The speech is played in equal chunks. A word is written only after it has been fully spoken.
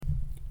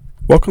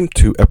Welcome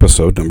to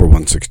episode number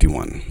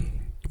 161,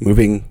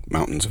 Moving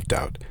Mountains of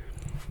Doubt.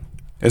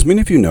 As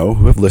many of you know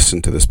who have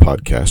listened to this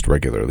podcast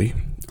regularly,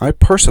 I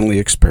personally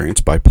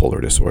experienced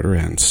bipolar disorder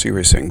and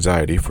serious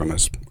anxiety from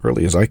as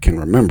early as I can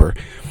remember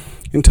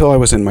until I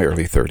was in my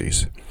early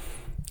 30s.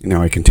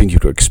 Now I continue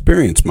to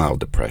experience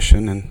mild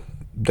depression, and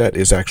that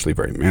is actually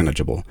very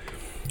manageable.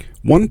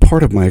 One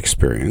part of my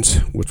experience,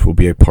 which will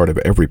be a part of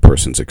every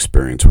person's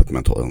experience with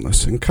mental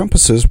illness,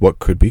 encompasses what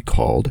could be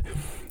called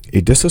a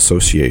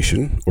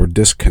disassociation or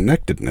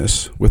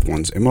disconnectedness with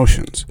one's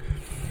emotions.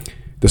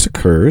 This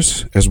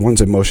occurs as one's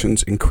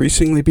emotions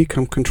increasingly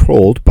become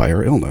controlled by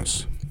our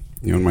illness.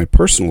 In my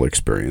personal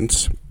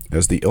experience,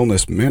 as the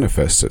illness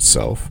manifests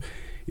itself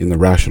in the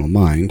rational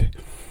mind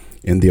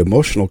and the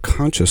emotional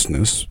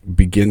consciousness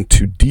begin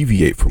to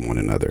deviate from one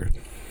another,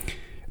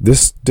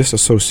 this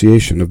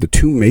disassociation of the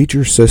two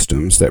major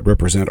systems that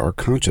represent our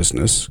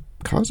consciousness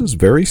causes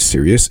very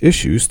serious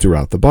issues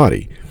throughout the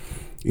body,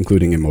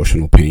 including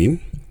emotional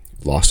pain,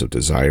 loss of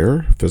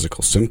desire,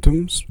 physical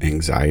symptoms,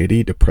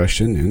 anxiety,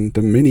 depression, and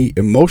the many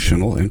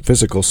emotional and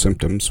physical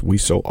symptoms we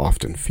so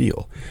often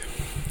feel.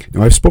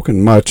 Now, I've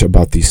spoken much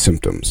about these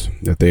symptoms,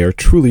 that they are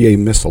truly a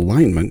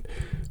misalignment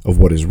of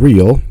what is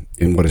real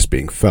and what is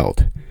being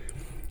felt.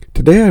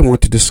 Today I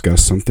want to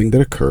discuss something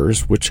that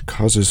occurs which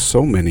causes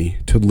so many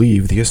to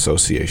leave the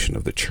association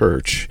of the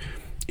church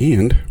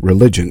and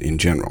religion in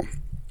general.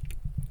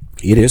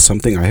 It is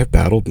something I have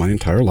battled my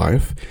entire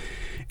life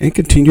and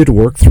continue to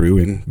work through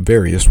in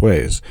various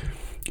ways.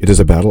 It is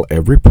a battle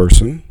every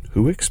person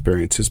who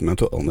experiences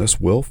mental illness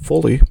will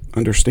fully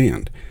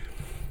understand.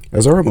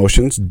 As our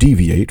emotions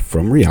deviate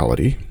from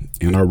reality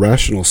and our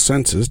rational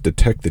senses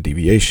detect the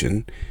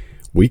deviation,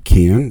 we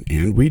can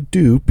and we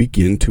do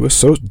begin to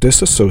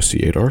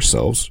disassociate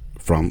ourselves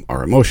from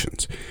our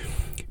emotions,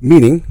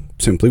 meaning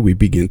simply we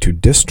begin to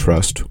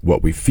distrust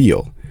what we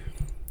feel.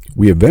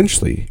 We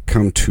eventually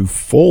come to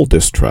full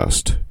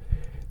distrust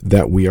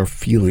that we are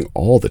feeling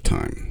all the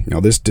time. Now,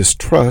 this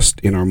distrust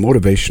in our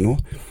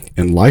motivational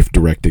and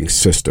life-directing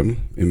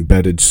system,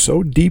 embedded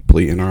so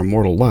deeply in our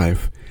mortal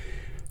life,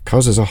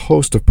 causes a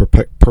host of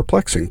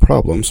perplexing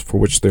problems for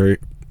which there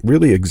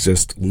really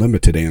exist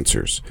limited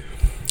answers.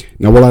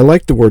 Now, while I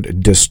like the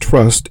word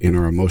distrust in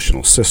our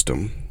emotional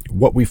system,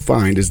 what we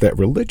find is that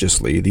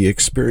religiously the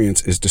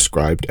experience is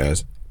described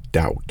as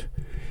doubt.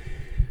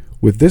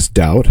 With this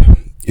doubt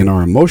in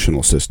our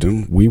emotional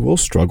system, we will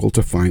struggle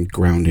to find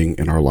grounding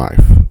in our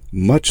life,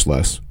 much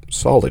less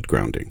solid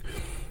grounding.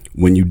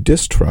 When you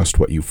distrust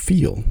what you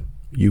feel,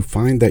 you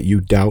find that you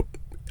doubt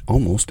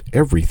almost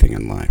everything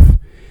in life.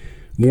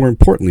 More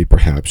importantly,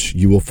 perhaps,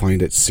 you will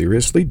find it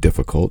seriously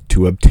difficult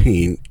to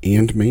obtain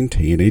and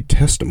maintain a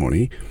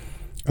testimony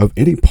of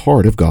any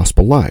part of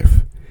gospel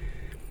life.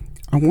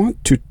 I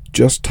want to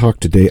just talk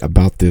today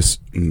about this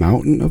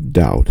mountain of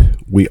doubt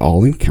we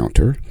all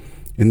encounter,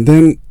 and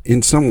then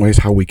in some ways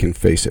how we can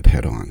face it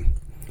head on.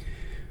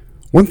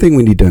 One thing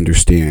we need to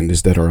understand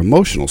is that our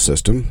emotional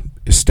system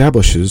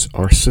establishes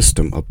our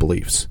system of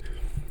beliefs.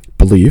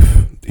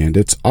 Belief and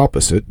its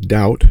opposite,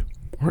 doubt,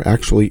 are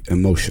actually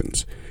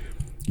emotions.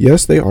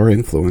 Yes, they are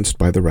influenced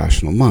by the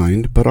rational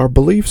mind, but our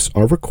beliefs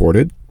are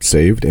recorded,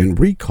 saved, and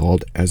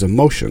recalled as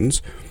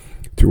emotions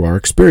through our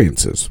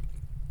experiences.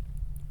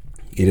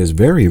 It is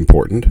very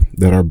important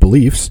that our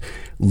beliefs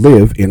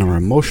live in our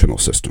emotional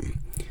system.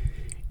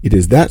 It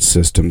is that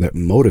system that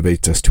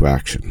motivates us to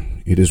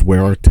action. It is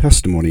where our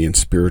testimony and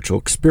spiritual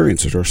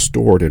experiences are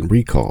stored and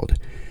recalled.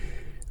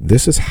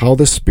 This is how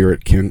the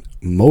Spirit can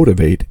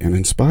motivate and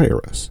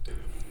inspire us.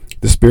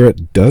 The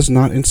Spirit does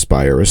not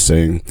inspire us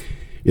saying,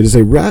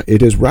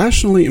 it is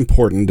rationally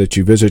important that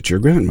you visit your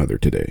grandmother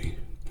today.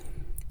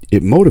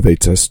 It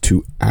motivates us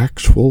to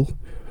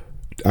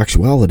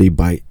actuality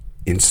by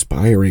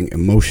inspiring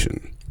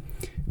emotion.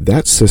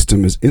 That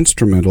system is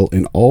instrumental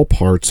in all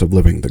parts of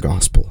living the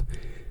gospel.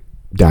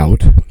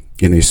 Doubt,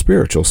 in a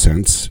spiritual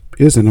sense,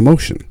 is an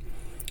emotion.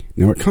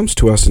 Now, it comes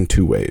to us in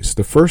two ways.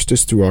 The first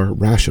is through our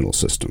rational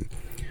system.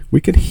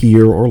 We can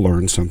hear or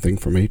learn something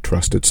from a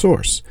trusted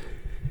source.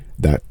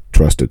 That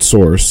trusted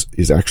source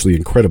is actually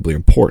incredibly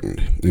important,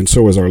 and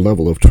so is our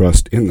level of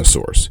trust in the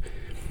source.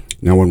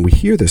 Now, when we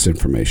hear this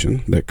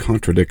information that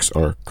contradicts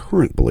our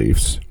current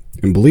beliefs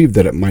and believe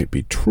that it might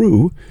be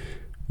true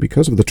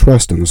because of the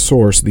trust in the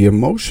source, the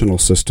emotional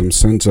system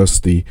sends us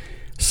the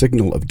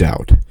signal of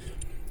doubt.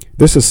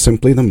 This is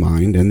simply the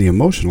mind and the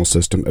emotional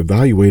system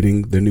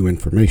evaluating the new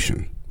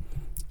information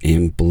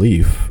and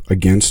belief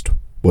against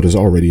what is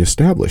already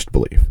established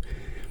belief.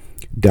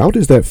 Doubt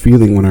is that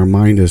feeling when our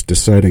mind is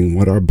deciding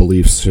what our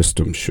belief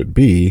system should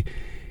be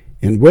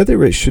and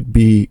whether it should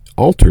be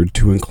altered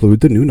to include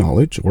the new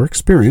knowledge or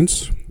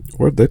experience,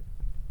 or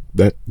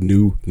that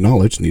new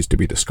knowledge needs to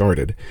be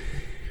discarded.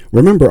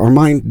 Remember, our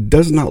mind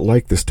does not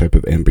like this type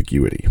of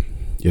ambiguity.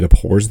 It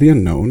abhors the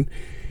unknown,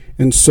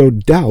 and so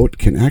doubt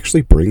can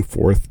actually bring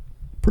forth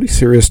pretty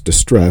serious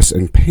distress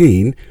and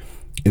pain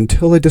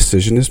until a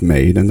decision is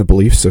made and the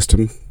belief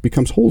system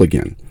becomes whole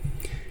again.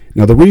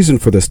 Now, the reason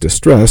for this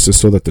distress is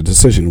so that the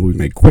decision will be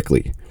made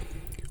quickly.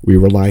 We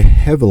rely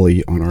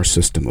heavily on our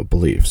system of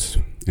beliefs,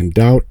 and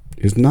doubt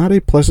is not a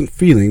pleasant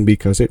feeling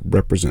because it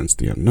represents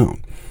the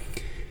unknown.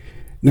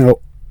 Now,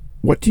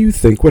 what do you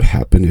think would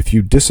happen if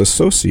you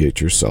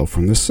disassociate yourself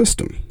from this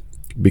system?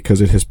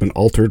 Because it has been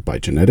altered by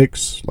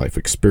genetics, life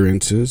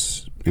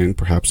experiences, and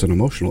perhaps an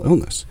emotional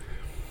illness.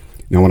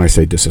 Now, when I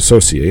say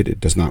disassociate, it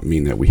does not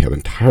mean that we have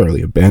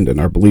entirely abandoned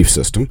our belief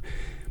system.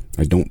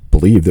 I don't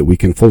believe that we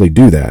can fully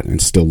do that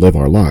and still live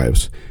our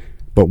lives,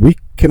 but we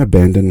can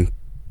abandon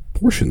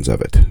portions of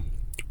it.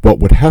 What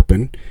would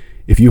happen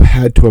if you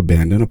had to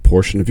abandon a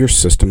portion of your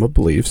system of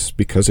beliefs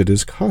because it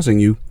is causing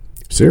you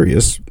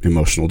serious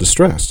emotional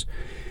distress?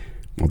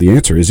 Well, the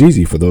answer is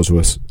easy for those of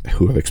us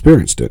who have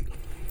experienced it.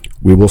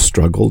 We will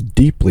struggle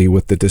deeply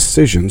with the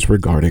decisions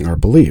regarding our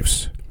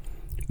beliefs.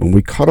 When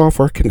we cut off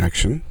our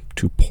connection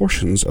to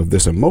portions of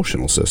this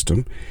emotional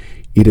system,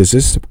 it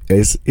is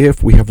as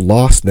if we have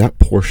lost that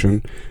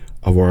portion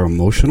of our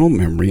emotional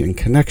memory and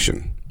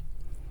connection.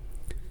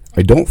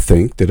 I don't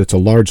think that it's a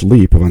large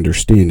leap of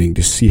understanding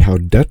to see how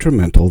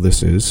detrimental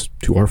this is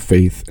to our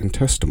faith and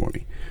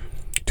testimony.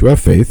 To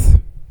have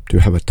faith, to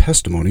have a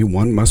testimony,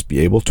 one must be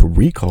able to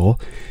recall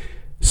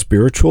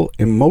spiritual,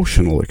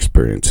 emotional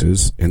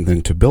experiences and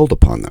then to build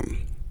upon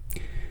them.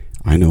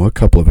 I know a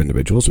couple of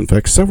individuals, in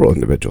fact several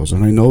individuals,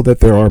 and I know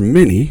that there are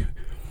many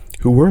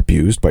who were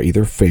abused by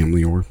either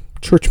family or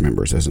church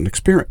members as an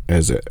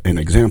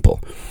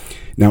example.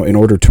 Now, in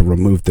order to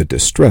remove the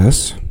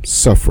distress,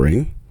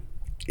 suffering,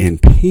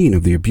 and pain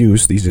of the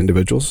abuse, these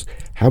individuals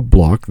have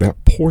blocked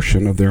that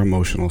portion of their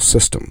emotional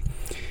system.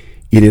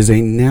 It is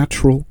a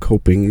natural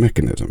coping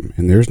mechanism,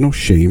 and there's no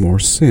shame or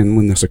sin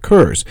when this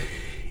occurs.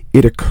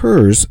 It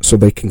occurs so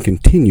they can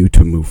continue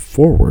to move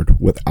forward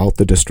without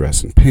the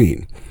distress and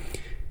pain.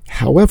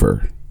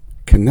 However,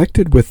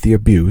 connected with the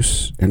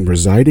abuse and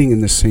residing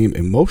in the same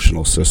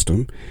emotional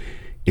system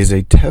is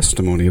a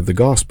testimony of the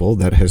gospel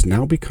that has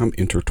now become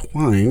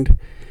intertwined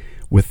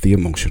with the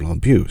emotional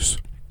abuse.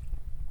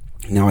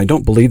 Now, I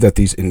don't believe that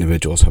these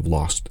individuals have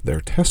lost their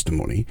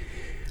testimony.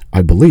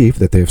 I believe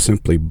that they have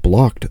simply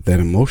blocked that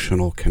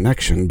emotional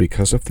connection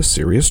because of the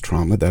serious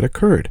trauma that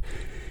occurred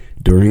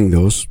during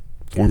those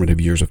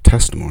formative years of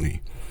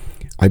testimony.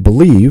 I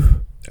believe,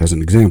 as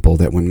an example,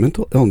 that when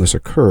mental illness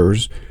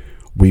occurs,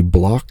 we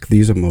block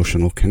these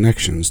emotional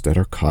connections that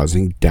are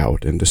causing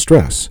doubt and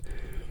distress.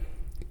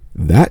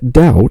 That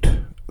doubt,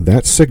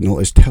 that signal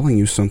is telling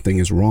you something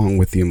is wrong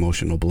with the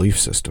emotional belief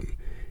system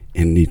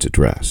and needs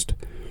addressed.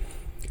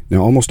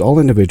 Now, almost all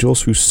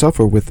individuals who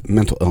suffer with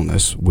mental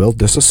illness will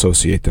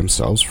disassociate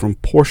themselves from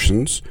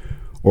portions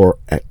or,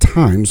 at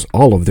times,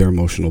 all of their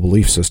emotional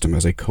belief system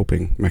as a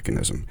coping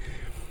mechanism.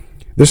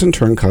 This, in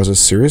turn, causes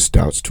serious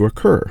doubts to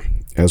occur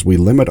as we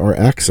limit our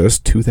access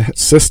to that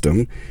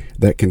system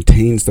that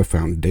contains the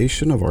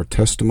foundation of our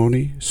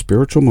testimony,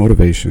 spiritual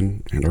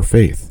motivation, and our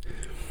faith.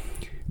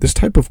 This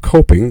type of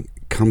coping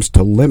comes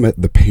to limit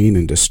the pain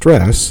and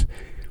distress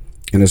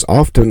and is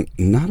often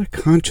not a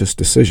conscious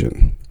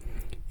decision.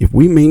 If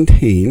we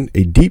maintain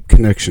a deep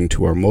connection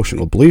to our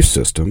emotional belief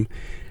system,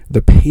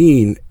 the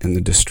pain and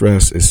the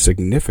distress is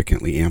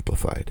significantly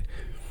amplified.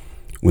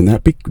 When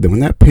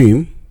that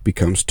pain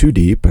becomes too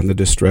deep and the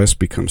distress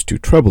becomes too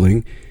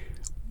troubling,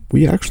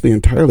 we actually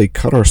entirely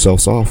cut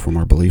ourselves off from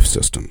our belief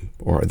system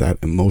or that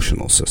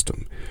emotional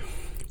system.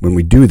 When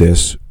we do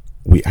this,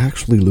 we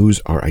actually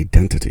lose our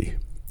identity,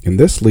 and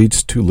this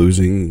leads to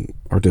losing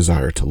our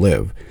desire to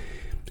live.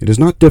 It is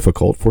not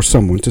difficult for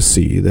someone to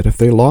see that if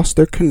they lost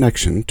their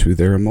connection to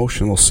their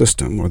emotional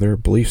system or their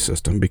belief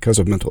system because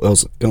of mental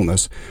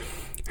illness,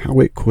 how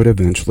it could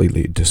eventually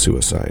lead to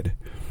suicide.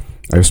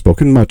 I have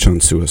spoken much on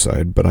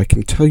suicide, but I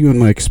can tell you in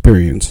my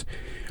experience,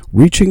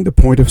 reaching the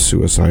point of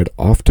suicide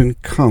often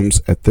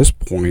comes at this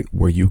point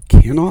where you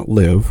cannot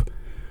live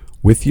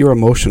with your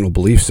emotional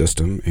belief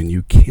system and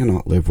you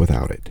cannot live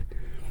without it.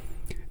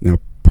 Now,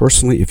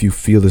 personally, if you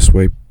feel this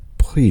way,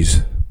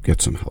 please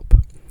get some help.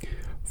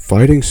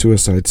 Fighting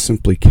suicide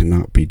simply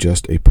cannot be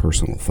just a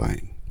personal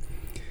fight.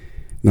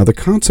 Now, the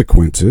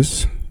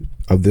consequences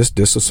of this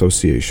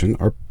disassociation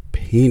are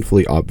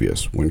painfully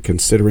obvious when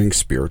considering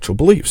spiritual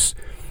beliefs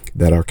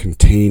that are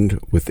contained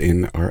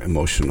within our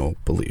emotional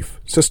belief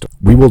system.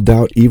 We will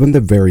doubt even the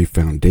very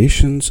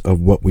foundations of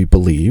what we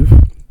believe,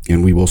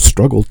 and we will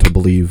struggle to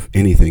believe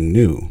anything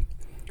new.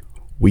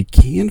 We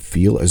can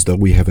feel as though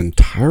we have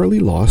entirely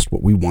lost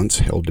what we once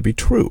held to be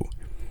true.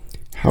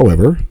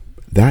 However,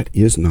 that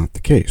is not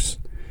the case,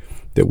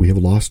 that we have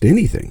lost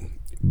anything,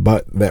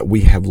 but that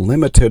we have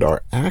limited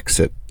our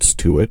access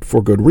to it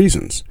for good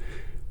reasons,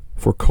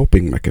 for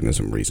coping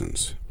mechanism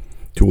reasons,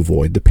 to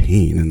avoid the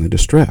pain and the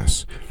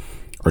distress.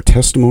 Our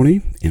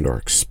testimony and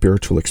our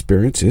spiritual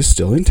experience is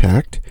still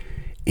intact,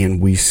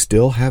 and we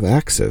still have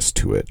access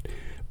to it,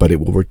 but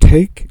it will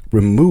take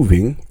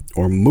removing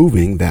or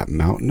moving that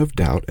mountain of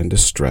doubt and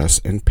distress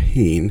and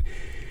pain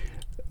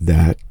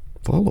that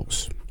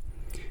follows.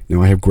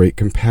 Now, I have great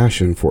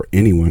compassion for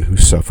anyone who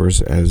suffers,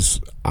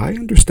 as I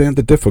understand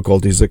the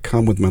difficulties that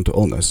come with mental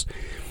illness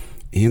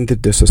and the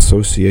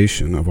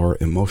disassociation of our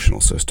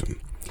emotional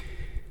system.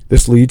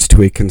 This leads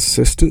to a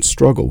consistent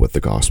struggle with the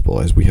gospel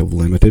as we have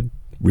limited,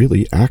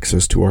 really,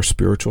 access to our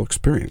spiritual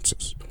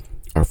experiences,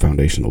 our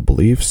foundational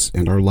beliefs,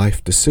 and our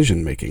life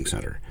decision-making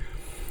center.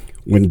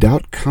 When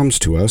doubt comes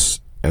to us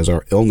as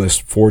our illness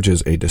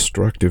forges a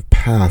destructive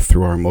path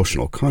through our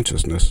emotional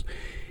consciousness,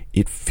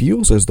 it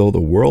feels as though the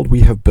world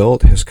we have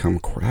built has come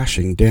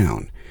crashing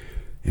down,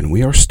 and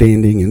we are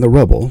standing in the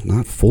rubble,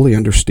 not fully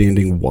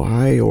understanding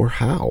why or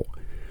how.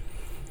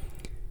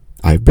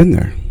 I've been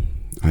there.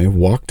 I have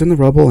walked in the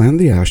rubble and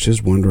the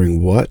ashes,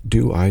 wondering, what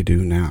do I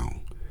do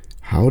now?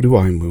 How do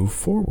I move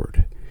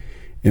forward?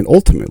 And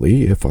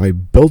ultimately, if I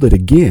build it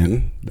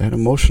again, that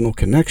emotional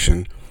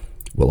connection,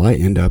 will I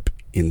end up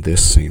in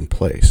this same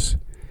place?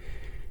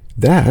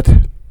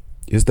 That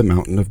is the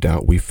mountain of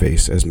doubt we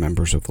face as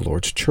members of the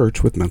Lord's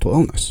Church with mental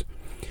illness.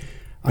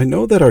 I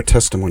know that our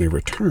testimony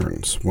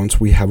returns once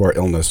we have our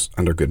illness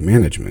under good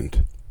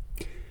management.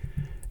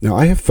 Now,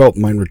 I have felt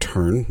mine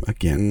return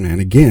again and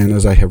again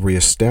as I have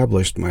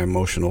reestablished my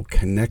emotional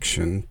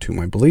connection to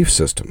my belief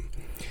system.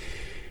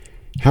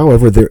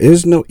 However, there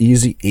is no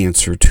easy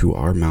answer to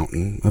our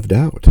mountain of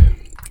doubt.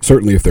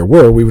 Certainly, if there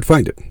were, we would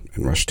find it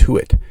and rush to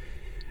it.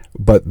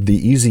 But the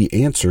easy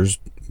answers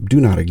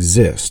do not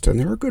exist, and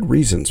there are good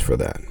reasons for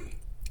that.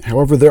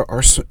 However,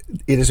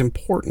 it is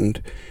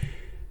important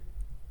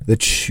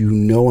that you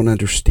know and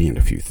understand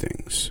a few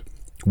things.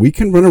 We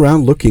can run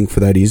around looking for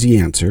that easy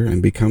answer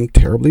and become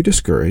terribly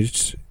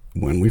discouraged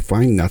when we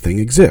find nothing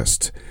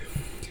exists.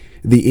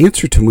 The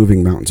answer to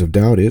moving mountains of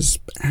doubt is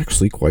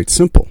actually quite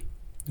simple,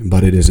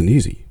 but it isn't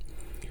easy.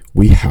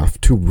 We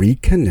have to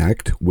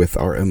reconnect with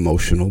our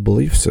emotional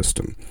belief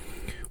system,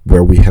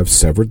 where we have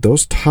severed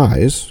those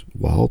ties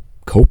while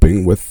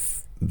coping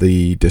with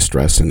the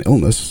distress and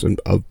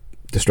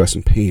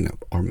pain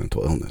of our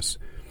mental illness.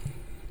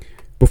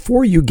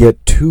 Before you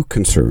get too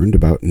concerned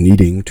about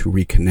needing to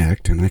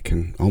reconnect, and I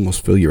can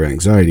almost feel your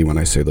anxiety when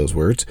I say those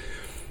words,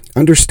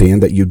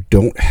 understand that you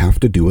don't have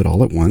to do it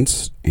all at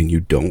once, and you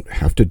don't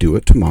have to do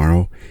it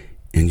tomorrow,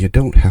 and you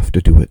don't have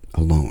to do it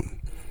alone.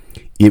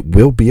 It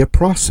will be a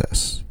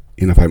process,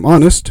 and if I'm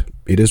honest,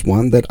 it is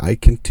one that I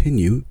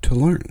continue to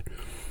learn.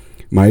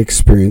 My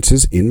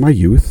experiences in my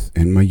youth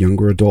and my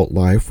younger adult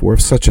life were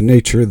of such a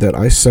nature that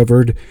I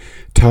severed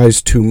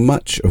ties to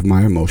much of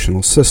my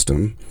emotional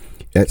system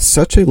at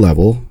such a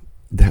level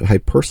that I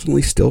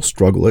personally still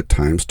struggle at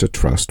times to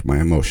trust my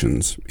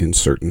emotions in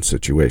certain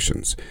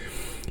situations.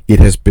 It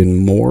has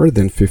been more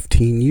than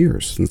 15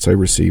 years since I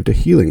received a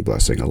healing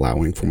blessing,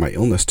 allowing for my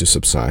illness to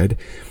subside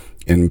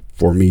and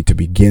for me to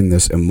begin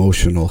this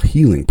emotional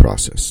healing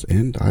process,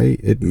 and I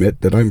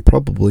admit that I'm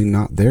probably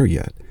not there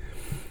yet.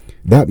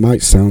 That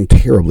might sound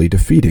terribly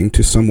defeating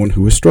to someone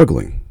who is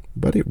struggling,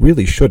 but it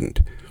really shouldn't.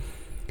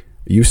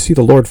 You see,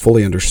 the Lord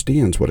fully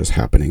understands what is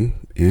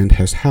happening and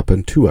has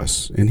happened to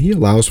us, and He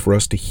allows for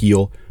us to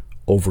heal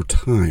over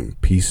time,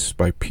 piece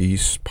by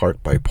piece,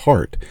 part by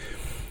part,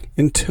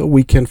 until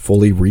we can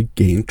fully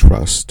regain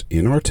trust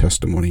in our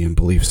testimony and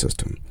belief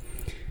system.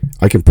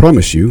 I can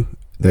promise you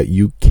that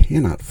you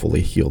cannot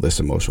fully heal this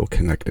emotional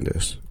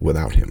connectedness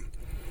without Him.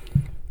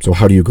 So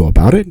how do you go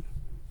about it?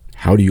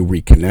 How do you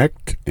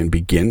reconnect and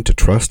begin to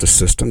trust a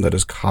system that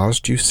has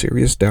caused you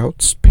serious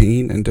doubts,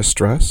 pain, and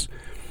distress?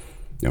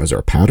 Now, is there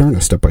a pattern,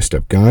 a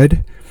step-by-step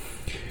guide?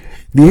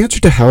 The answer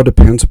to how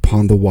depends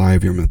upon the why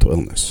of your mental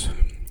illness.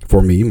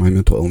 For me, my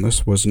mental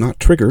illness was not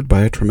triggered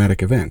by a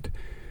traumatic event.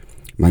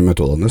 My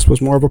mental illness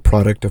was more of a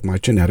product of my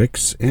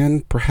genetics,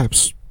 and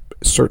perhaps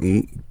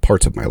certain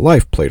parts of my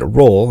life played a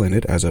role in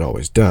it, as it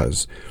always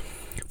does.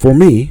 For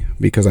me,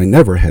 because I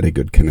never had a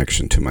good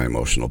connection to my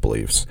emotional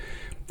beliefs,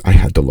 I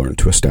had to learn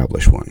to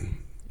establish one.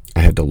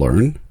 I had to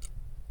learn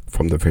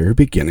from the very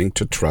beginning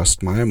to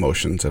trust my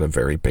emotions at a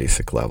very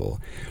basic level.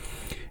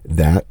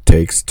 That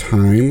takes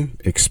time,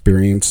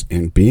 experience,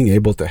 and being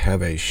able to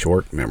have a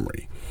short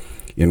memory.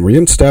 In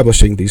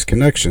reestablishing these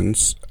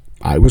connections,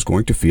 I was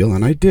going to feel,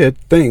 and I did,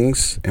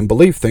 things and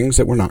believe things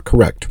that were not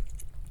correct.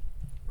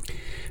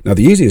 Now,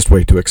 the easiest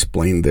way to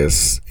explain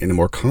this in a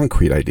more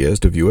concrete idea is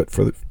to view it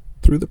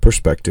through the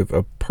perspective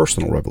of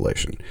personal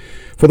revelation.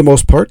 For the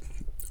most part,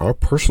 our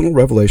personal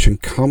revelation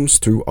comes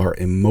through our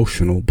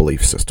emotional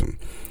belief system.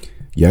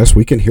 Yes,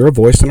 we can hear a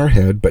voice in our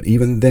head, but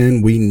even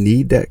then we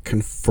need that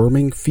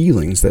confirming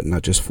feelings that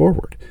nudge us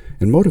forward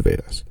and motivate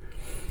us.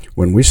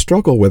 When we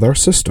struggle with our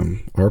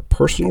system, our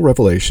personal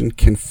revelation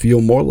can feel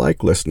more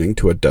like listening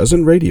to a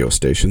dozen radio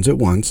stations at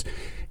once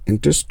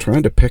and just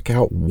trying to pick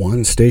out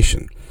one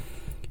station.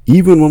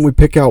 Even when we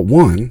pick out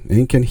one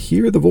and can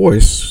hear the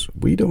voice,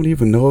 we don't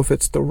even know if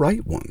it's the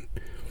right one.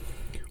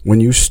 When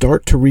you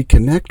start to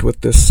reconnect with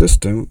this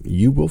system,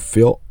 you will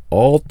feel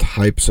all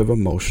types of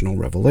emotional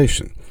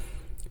revelation.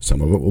 Some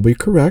of it will be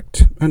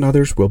correct, and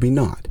others will be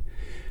not.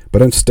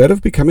 But instead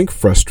of becoming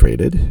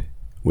frustrated,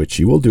 which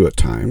you will do at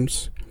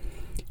times,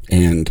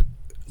 and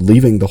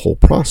leaving the whole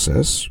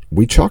process,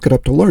 we chalk it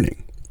up to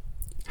learning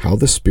how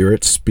the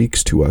Spirit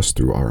speaks to us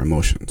through our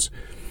emotions.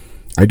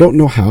 I don't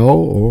know how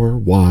or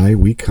why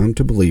we come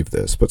to believe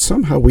this, but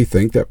somehow we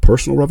think that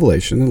personal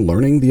revelation and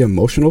learning the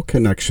emotional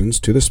connections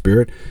to the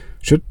Spirit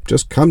should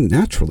just come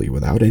naturally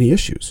without any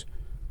issues.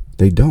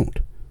 They don't,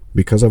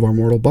 because of our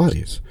mortal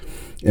bodies.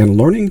 And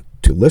learning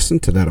to listen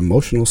to that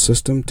emotional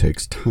system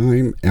takes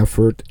time,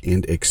 effort,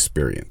 and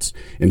experience.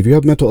 And if you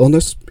have mental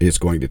illness, it's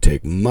going to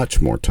take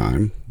much more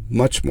time,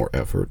 much more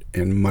effort,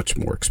 and much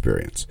more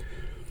experience.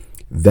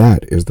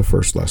 That is the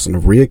first lesson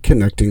of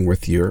reconnecting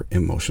with your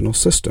emotional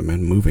system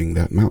and moving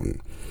that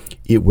mountain.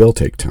 It will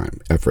take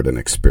time, effort, and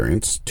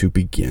experience to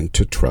begin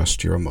to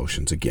trust your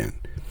emotions again.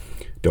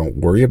 Don't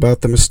worry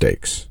about the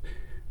mistakes.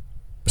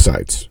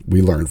 Besides,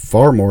 we learn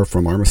far more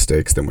from our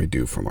mistakes than we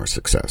do from our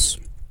success.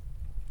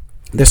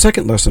 The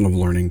second lesson of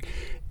learning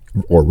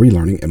or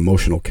relearning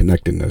emotional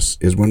connectedness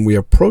is when we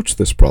approach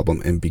this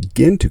problem and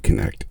begin to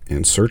connect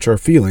and search our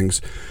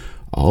feelings,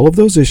 all of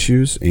those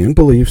issues and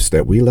beliefs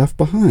that we left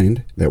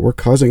behind that were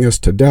causing us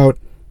to doubt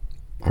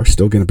are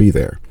still going to be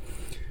there.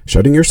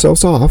 Shutting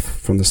yourselves off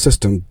from the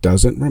system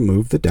doesn't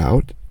remove the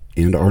doubt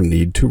and our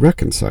need to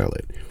reconcile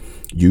it.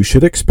 You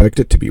should expect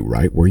it to be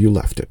right where you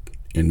left it,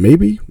 and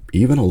maybe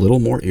even a little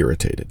more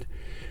irritated.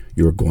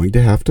 You are going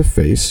to have to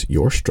face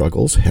your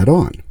struggles head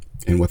on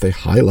and with a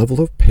high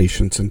level of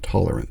patience and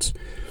tolerance.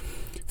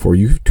 For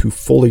you to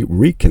fully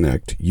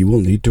reconnect, you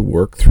will need to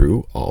work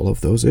through all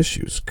of those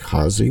issues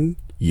causing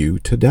you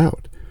to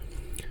doubt.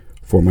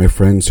 For my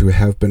friends who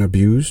have been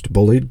abused,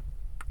 bullied,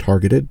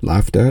 targeted,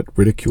 laughed at,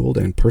 ridiculed,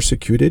 and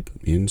persecuted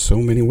in so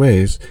many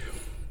ways,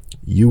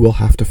 you will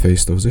have to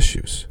face those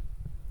issues.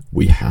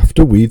 We have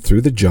to weed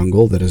through the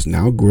jungle that has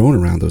now grown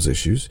around those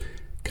issues,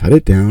 cut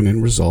it down,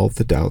 and resolve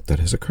the doubt that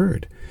has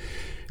occurred.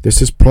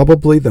 This is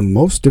probably the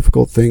most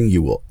difficult thing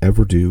you will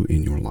ever do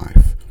in your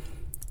life,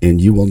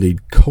 and you will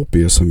need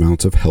copious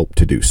amounts of help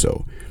to do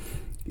so.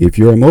 If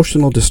your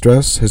emotional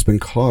distress has been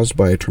caused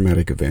by a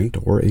traumatic event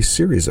or a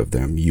series of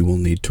them, you will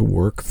need to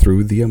work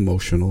through the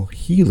emotional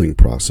healing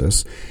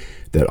process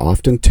that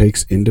often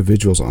takes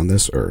individuals on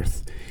this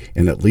earth,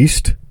 and at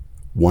least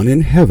one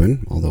in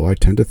heaven, although I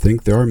tend to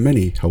think there are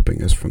many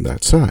helping us from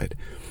that side.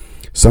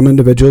 Some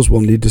individuals will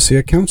need to see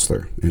a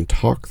counselor and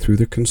talk through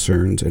the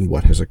concerns and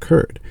what has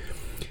occurred.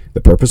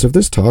 The purpose of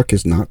this talk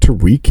is not to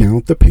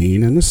recount the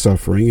pain and the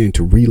suffering and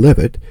to relive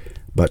it,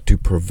 but to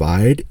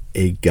provide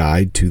a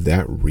guide to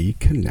that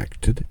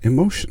reconnected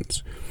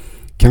emotions.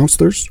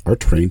 Counselors are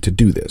trained to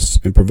do this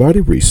and provide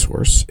a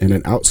resource and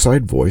an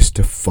outside voice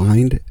to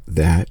find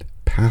that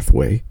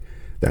pathway,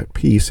 that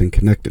peace and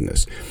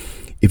connectedness.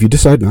 If you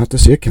decide not to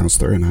see a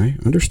counselor, and I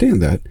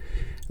understand that,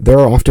 there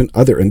are often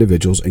other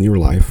individuals in your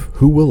life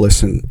who will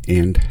listen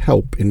and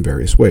help in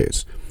various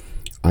ways.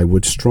 I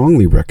would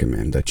strongly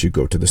recommend that you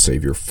go to the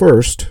Savior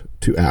first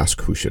to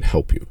ask who should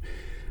help you.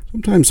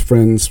 Sometimes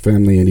friends,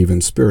 family, and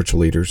even spiritual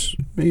leaders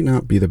may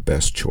not be the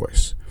best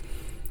choice.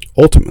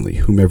 Ultimately,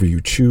 whomever you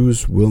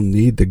choose will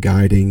need the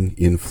guiding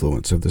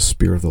influence of the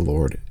Spirit of the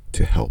Lord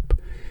to help.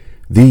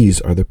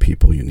 These are the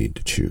people you need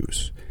to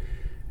choose.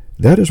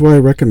 That is why I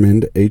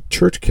recommend a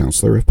church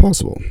counselor if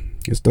possible.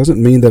 This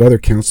doesn't mean that other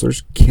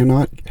counselors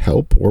cannot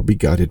help or be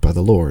guided by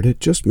the Lord.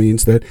 It just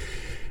means that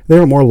they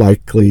are more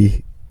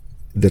likely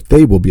that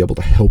they will be able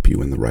to help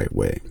you in the right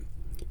way.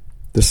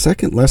 The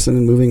second lesson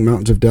in moving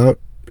mountains of doubt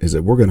is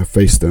that we're going to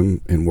face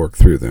them and work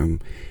through them,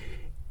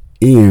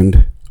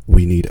 and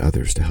we need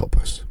others to help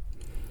us.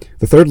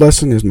 The third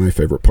lesson is my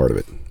favorite part of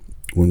it.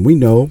 When we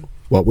know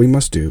what we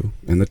must do,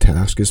 and the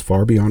task is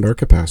far beyond our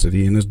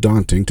capacity and is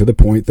daunting to the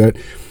point that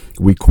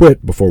we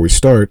quit before we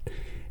start,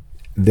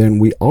 then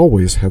we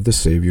always have the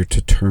Savior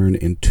to turn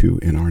into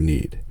in our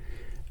need.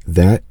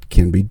 That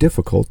can be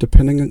difficult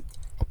depending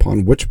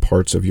upon which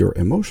parts of your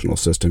emotional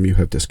system you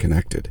have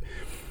disconnected.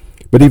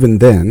 But even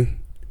then,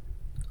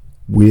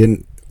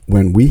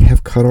 when we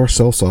have cut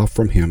ourselves off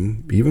from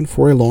Him, even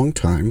for a long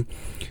time,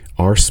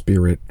 our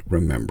spirit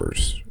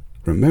remembers.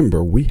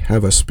 Remember, we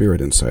have a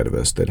spirit inside of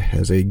us that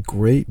has a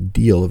great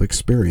deal of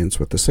experience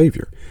with the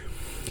Savior.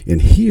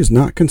 And He is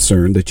not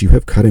concerned that you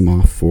have cut Him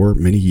off for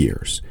many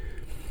years.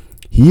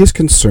 He is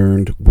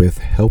concerned with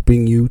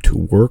helping you to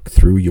work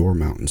through your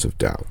mountains of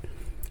doubt.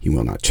 He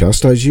will not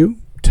chastise you,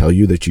 tell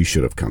you that you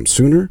should have come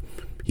sooner.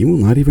 He will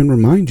not even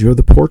remind you of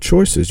the poor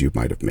choices you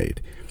might have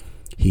made.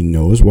 He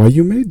knows why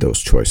you made those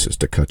choices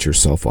to cut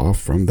yourself off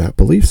from that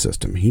belief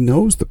system. He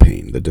knows the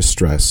pain, the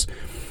distress,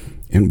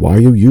 and why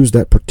you use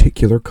that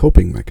particular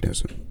coping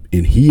mechanism.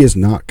 And He is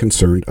not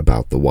concerned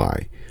about the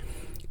why.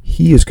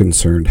 He is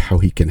concerned how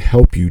He can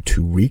help you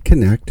to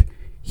reconnect,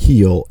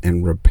 heal,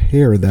 and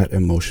repair that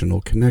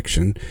emotional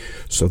connection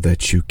so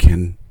that you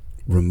can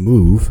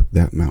remove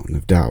that mountain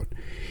of doubt.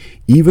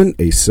 Even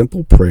a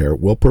simple prayer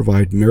will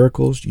provide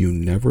miracles you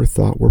never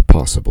thought were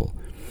possible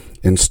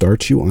and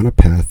start you on a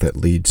path that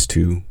leads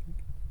to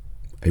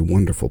a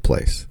wonderful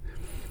place.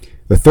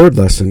 The third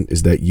lesson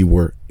is that you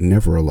were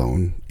never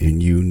alone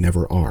and you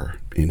never are,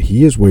 and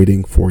He is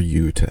waiting for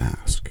you to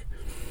ask.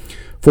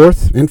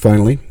 Fourth, and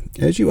finally,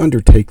 as you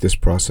undertake this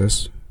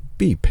process,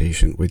 be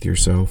patient with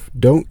yourself.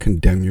 Don't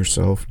condemn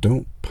yourself.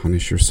 Don't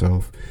punish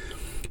yourself.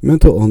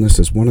 Mental illness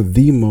is one of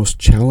the most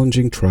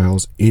challenging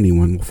trials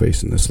anyone will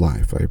face in this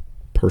life. I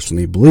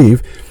personally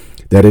believe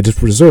that it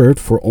is reserved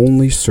for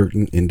only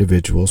certain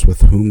individuals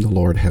with whom the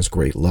Lord has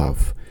great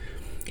love.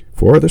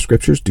 For the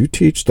Scriptures do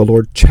teach the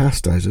Lord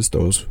chastises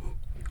those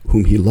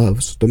whom he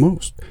loves the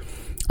most.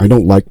 I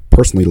don't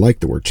personally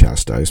like the word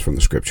chastise from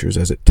the Scriptures,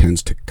 as it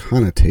tends to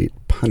connotate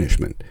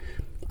punishment.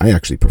 I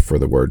actually prefer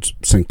the words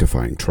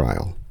sanctifying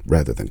trial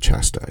rather than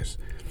chastise.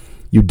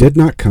 You did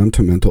not come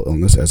to mental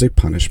illness as a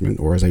punishment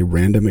or as a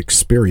random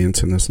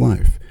experience in this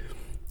life.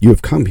 You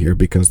have come here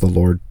because the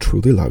Lord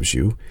truly loves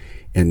you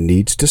and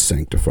needs to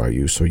sanctify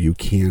you so you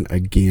can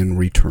again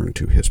return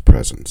to his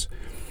presence.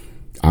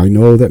 I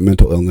know that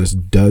mental illness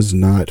does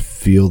not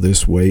feel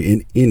this way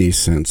in any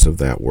sense of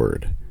that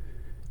word,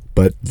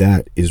 but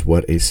that is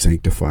what a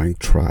sanctifying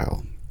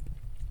trial.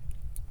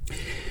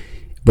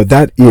 But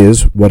that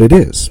is what it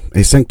is,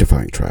 a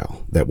sanctifying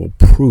trial that will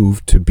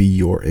prove to be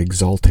your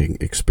exalting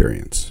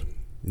experience.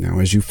 Now,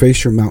 as you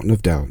face your mountain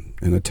of doubt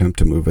and attempt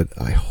to move it,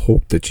 I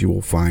hope that you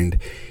will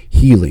find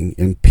healing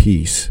and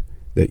peace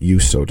that you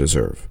so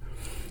deserve.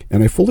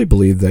 And I fully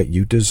believe that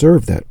you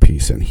deserve that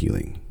peace and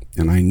healing.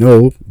 And I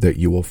know that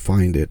you will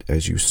find it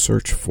as you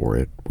search for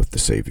it with the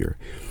Savior.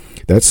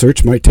 That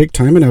search might take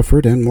time and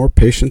effort and more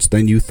patience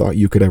than you thought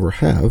you could ever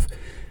have,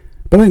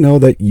 but I know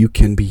that you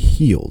can be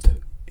healed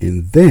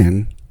and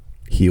then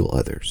heal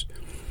others.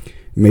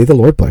 May the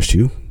Lord bless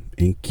you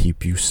and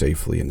keep you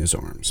safely in his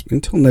arms.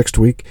 Until next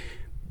week,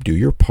 do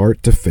your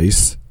part to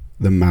face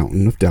the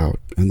mountain of doubt,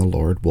 and the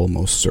Lord will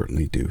most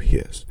certainly do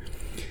his.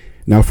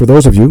 Now, for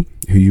those of you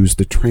who use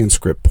the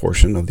transcript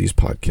portion of these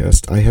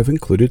podcasts, I have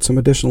included some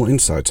additional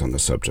insights on the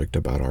subject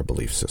about our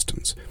belief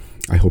systems.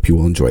 I hope you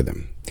will enjoy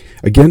them.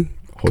 Again,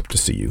 hope to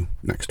see you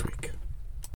next week.